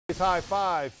High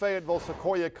Five, Fayetteville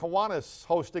Sequoia Kiwanis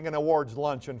hosting an awards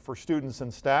luncheon for students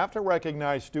and staff to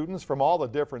recognize students from all the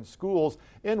different schools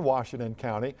in Washington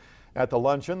County. At the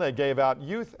luncheon, they gave out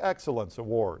Youth Excellence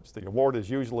Awards. The award is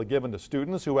usually given to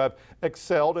students who have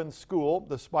excelled in school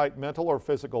despite mental or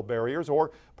physical barriers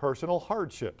or personal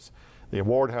hardships. The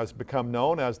award has become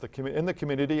known in the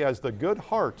community as the Good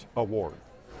Heart Award.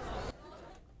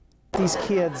 These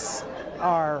kids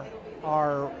are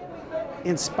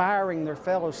inspiring their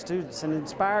fellow students and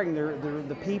inspiring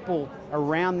the people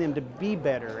around them to be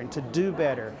better and to do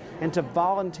better and to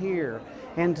volunteer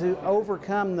and to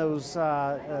overcome those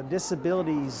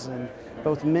disabilities, and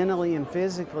both mentally and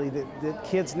physically, that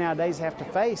kids nowadays have to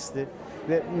face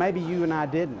that maybe you and I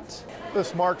didn't.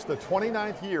 This marks the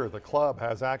 29th year the club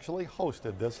has actually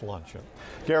hosted this luncheon.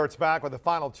 Garrett's back with a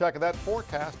final check of that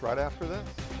forecast right after this.